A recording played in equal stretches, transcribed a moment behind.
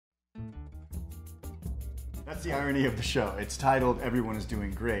That's the irony of the show. It's titled Everyone is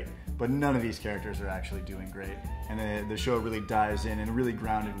Doing Great, but none of these characters are actually doing great. And the show really dives in a really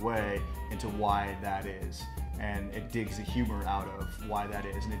grounded way into why that is. And it digs the humor out of why that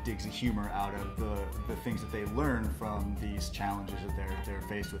is, and it digs the humor out of the things that they learn from these challenges that they're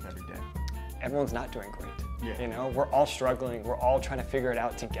faced with every day. Everyone's not doing great. Yeah. You know, we're all struggling. We're all trying to figure it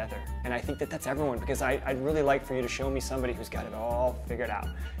out together. And I think that that's everyone, because I'd really like for you to show me somebody who's got it all figured out.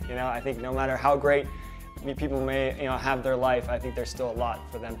 You know, I think no matter how great people may, have their life, I think there's still a lot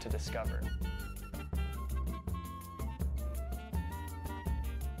for them to discover.